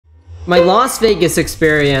My Las Vegas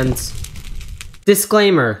experience.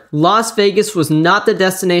 Disclaimer, Las Vegas was not the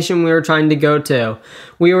destination we were trying to go to.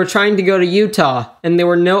 We were trying to go to Utah, and there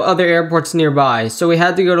were no other airports nearby, so we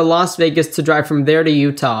had to go to Las Vegas to drive from there to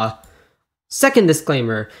Utah. Second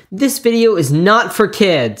disclaimer, this video is not for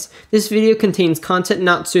kids. This video contains content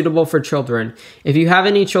not suitable for children. If you have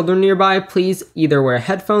any children nearby, please either wear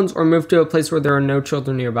headphones or move to a place where there are no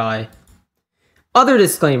children nearby. Other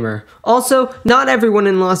disclaimer, also, not everyone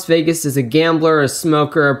in Las Vegas is a gambler, a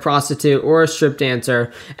smoker, a prostitute, or a strip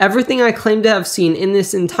dancer. Everything I claim to have seen in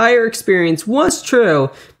this entire experience was true,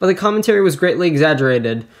 but the commentary was greatly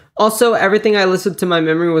exaggerated. Also, everything I listed to my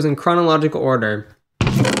memory was in chronological order.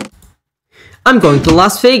 I'm going to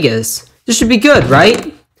Las Vegas. This should be good,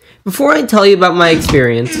 right? Before I tell you about my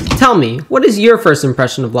experience, tell me, what is your first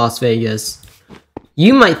impression of Las Vegas?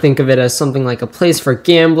 You might think of it as something like a place for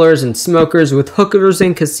gamblers and smokers with hookers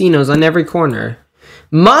and casinos on every corner.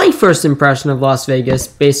 My first impression of Las Vegas,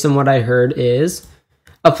 based on what I heard, is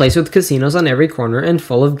a place with casinos on every corner and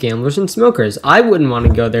full of gamblers and smokers. I wouldn't want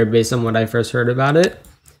to go there based on what I first heard about it.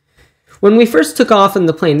 When we first took off in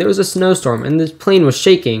the plane, there was a snowstorm and the plane was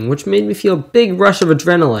shaking, which made me feel a big rush of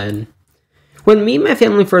adrenaline. When me and my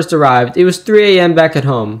family first arrived, it was 3 a.m. back at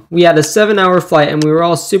home. We had a 7-hour flight and we were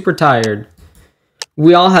all super tired.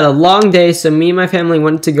 We all had a long day, so me and my family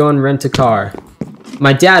went to go and rent a car.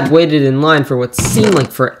 My dad waited in line for what seemed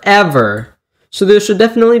like forever, so there should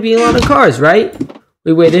definitely be a lot of cars, right?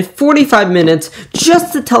 We waited 45 minutes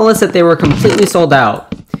just to tell us that they were completely sold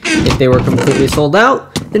out. If they were completely sold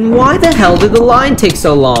out, then why the hell did the line take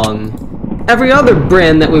so long? Every other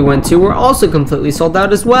brand that we went to were also completely sold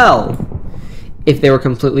out as well. If they were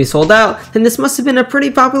completely sold out, then this must have been a pretty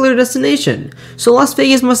popular destination. So Las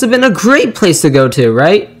Vegas must have been a great place to go to,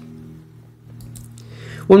 right?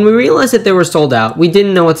 When we realized that they were sold out, we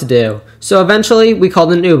didn't know what to do. So eventually, we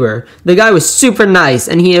called an Uber. The guy was super nice,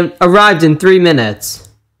 and he arrived in 3 minutes.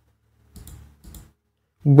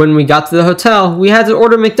 When we got to the hotel, we had to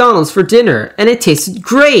order McDonald's for dinner, and it tasted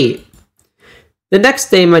great! The next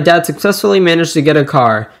day, my dad successfully managed to get a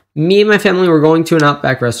car. Me and my family were going to an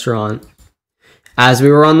Outback restaurant. As we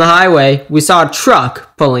were on the highway, we saw a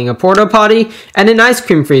truck pulling a porta potty and an ice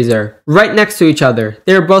cream freezer right next to each other.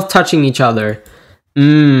 They were both touching each other.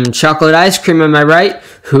 Chocolate ice cream, am I right?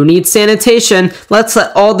 Who needs sanitation? Let's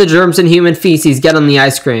let all the germs and human feces get on the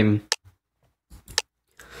ice cream.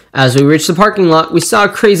 As we reached the parking lot, we saw a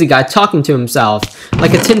crazy guy talking to himself,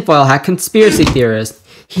 like a tinfoil hat conspiracy theorist.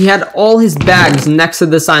 He had all his bags next to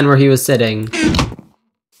the sign where he was sitting.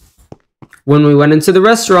 When we went into the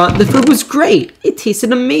restaurant, the food was great. It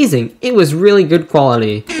tasted amazing. It was really good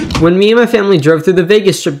quality. When me and my family drove through the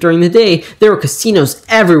Vegas Strip during the day, there were casinos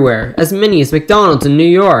everywhere, as many as McDonald's in New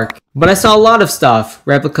York. But I saw a lot of stuff.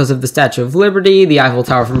 Replicas of the Statue of Liberty, the Eiffel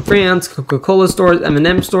Tower from France, Coca-Cola stores,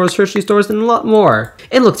 M&M stores, Hershey stores, and a lot more.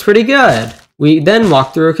 It looked pretty good. We then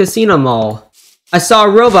walked through a casino mall. I saw a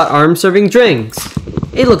robot arm serving drinks.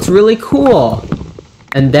 It looked really cool.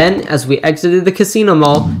 And then, as we exited the casino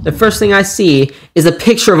mall, the first thing I see is a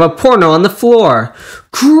picture of a porno on the floor.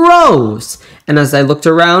 Gross! And as I looked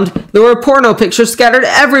around, there were porno pictures scattered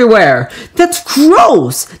everywhere. That's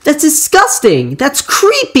gross! That's disgusting! That's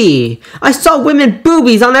creepy! I saw women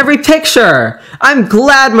boobies on every picture! I'm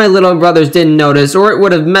glad my little brothers didn't notice, or it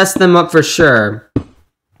would have messed them up for sure.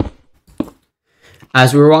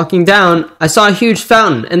 As we were walking down, I saw a huge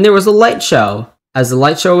fountain, and there was a light show. As the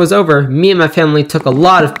light show was over, me and my family took a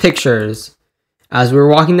lot of pictures. As we were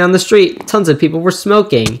walking down the street, tons of people were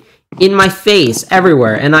smoking. In my face,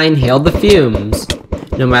 everywhere, and I inhaled the fumes.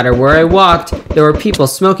 No matter where I walked, there were people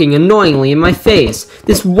smoking annoyingly in my face.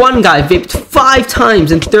 This one guy vaped 5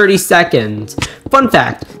 times in 30 seconds. Fun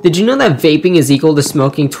fact, did you know that vaping is equal to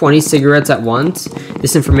smoking 20 cigarettes at once?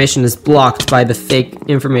 This information is blocked by the fake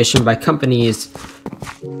information by companies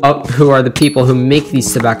who are the people who make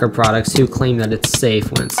these tobacco products who claim that it's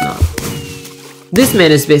safe when it's not. This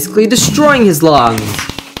man is basically destroying his lungs.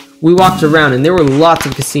 We walked around and there were lots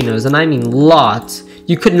of casinos, and I mean lots.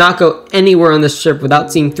 You could not go anywhere on the strip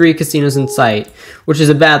without seeing 3 casinos in sight, which is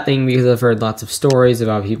a bad thing because I've heard lots of stories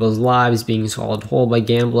about people's lives being swallowed whole by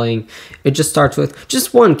gambling. It just starts with,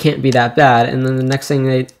 just one can't be that bad, and then the next thing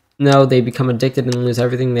they know, they become addicted and lose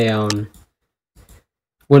everything they own.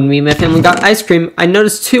 When me and my family got ice cream, I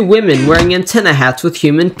noticed 2 women wearing antenna hats with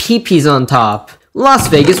human pee-pees on top. Las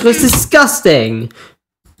Vegas was disgusting!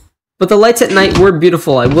 But the lights at night were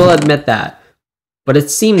beautiful, I will admit that. But it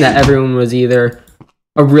seemed that everyone was either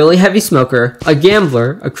a really heavy smoker, a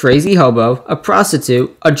gambler, a crazy hobo, a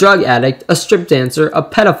prostitute, a drug addict, a strip dancer, a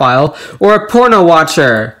pedophile, or a porno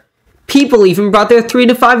watcher. People even brought their 3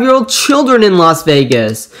 to 5-year-old children in Las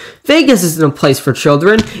Vegas. Vegas isn't a place for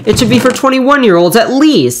children. It should be for 21-year-olds at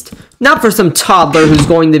least. Not for some toddler who's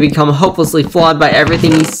going to become hopelessly flawed by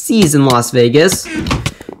everything he sees in Las Vegas.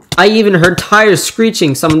 I even heard tires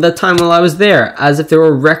screeching some of the time while I was there, as if there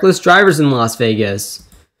were reckless drivers in Las Vegas.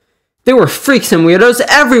 There were freaks and weirdos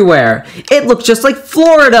everywhere. It looked just like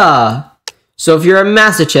Florida. So if you're a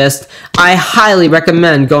masochist, I highly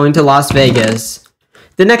recommend going to Las Vegas.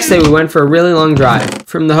 The next day we went for a really long drive,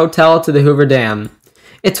 from the hotel to the Hoover Dam.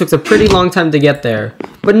 It took a pretty long time to get there,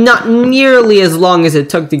 but not nearly as long as it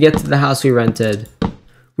took to get to the house we rented.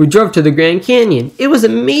 We drove to the Grand Canyon. It was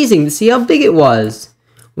amazing to see how big it was.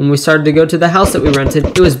 When we started to go to the house that we rented,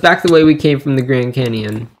 it was back the way we came from the Grand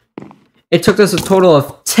Canyon. It took us a total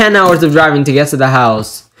of 10 hours of driving to get to the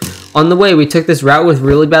house. On the way, we took this route with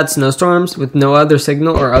really bad snowstorms, with no other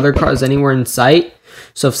signal or other cars anywhere in sight,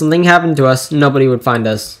 so if something happened to us, nobody would find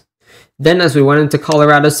us. Then as we went into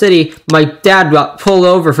Colorado City, my dad got pulled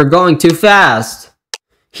over for going too fast.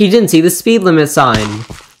 He didn't see the speed limit sign.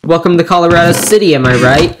 Welcome to Colorado City, am I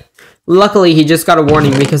right? Luckily, he just got a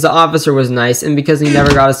warning because the officer was nice and because he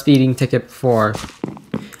never got a speeding ticket before.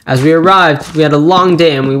 As we arrived, we had a long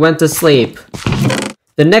day and we went to sleep.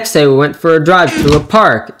 The next day, we went for a drive to a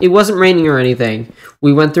park. It wasn't raining or anything.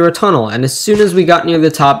 We went through a tunnel, and as soon as we got near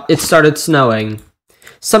the top, it started snowing.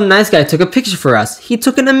 Some nice guy took a picture for us. He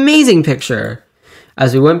took an amazing picture.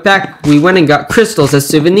 As we went back, we went and got crystals as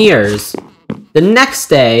souvenirs. The next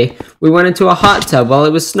day, we went into a hot tub while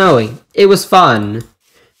it was snowing. It was fun.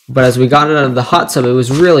 But as we got out of the hot tub, it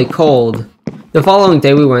was really cold. The following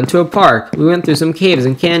day, we went to a park. We went through some caves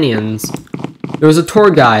and canyons. There was a tour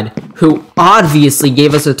guide who obviously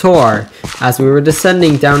gave us a tour. As we were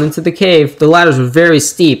descending down into the cave, the ladders were very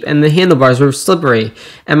steep and the handlebars were slippery,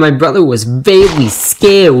 and my brother was very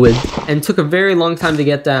scared and took a very long time to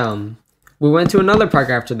get down. We went to another park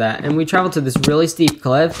after that, and we traveled to this really steep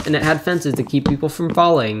cliff, and it had fences to keep people from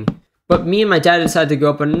falling. But me and my dad decided to go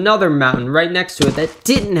up another mountain right next to it that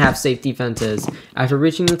didn't have safety fences. After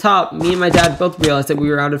reaching the top, me and my dad both realized that we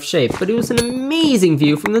were out of shape, but it was an amazing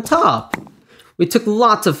view from the top. We took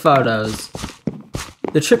lots of photos.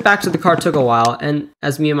 The trip back to the car took a while, and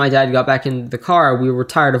as me and my dad got back into the car, we were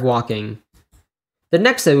tired of walking. The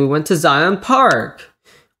next day, we went to Zion Park.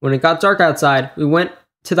 When it got dark outside, we went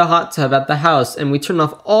to the hot tub at the house, and we turned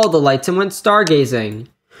off all the lights and went stargazing.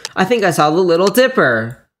 I think I saw the Little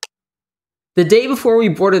Dipper. The day before we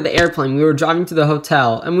boarded the airplane, we were driving to the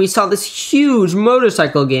hotel, and we saw this huge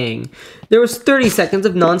motorcycle gang. There was 30 seconds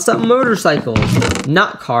of non-stop motorcycles.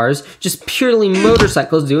 Not cars, just purely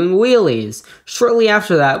motorcycles doing wheelies. Shortly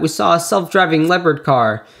after that, we saw a self-driving leopard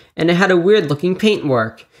car, and it had a weird-looking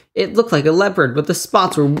paintwork. It looked like a leopard, but the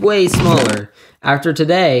spots were way smaller. After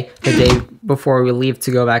today, the day before we leave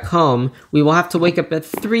to go back home, we will have to wake up at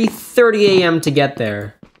 3:30 a.m. to get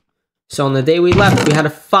there. So on the day we left, we had a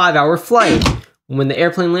 5-hour flight. When the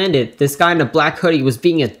airplane landed, this guy in a black hoodie was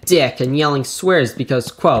being a dick and yelling swears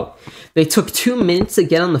because, quote, they took 2 minutes to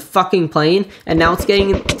get on the fucking plane, and now it's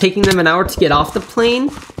taking them an hour to get off the plane?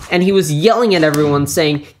 And he was yelling at everyone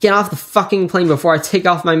saying, get off the fucking plane before I take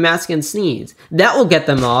off my mask and sneeze. That will get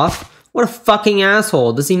them off. What a fucking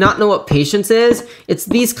asshole. Does he not know what patience is? It's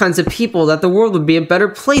these kinds of people that the world would be a better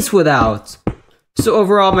place without. So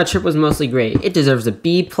overall, my trip was mostly great. It deserves a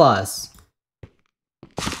B+.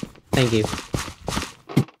 Thank you.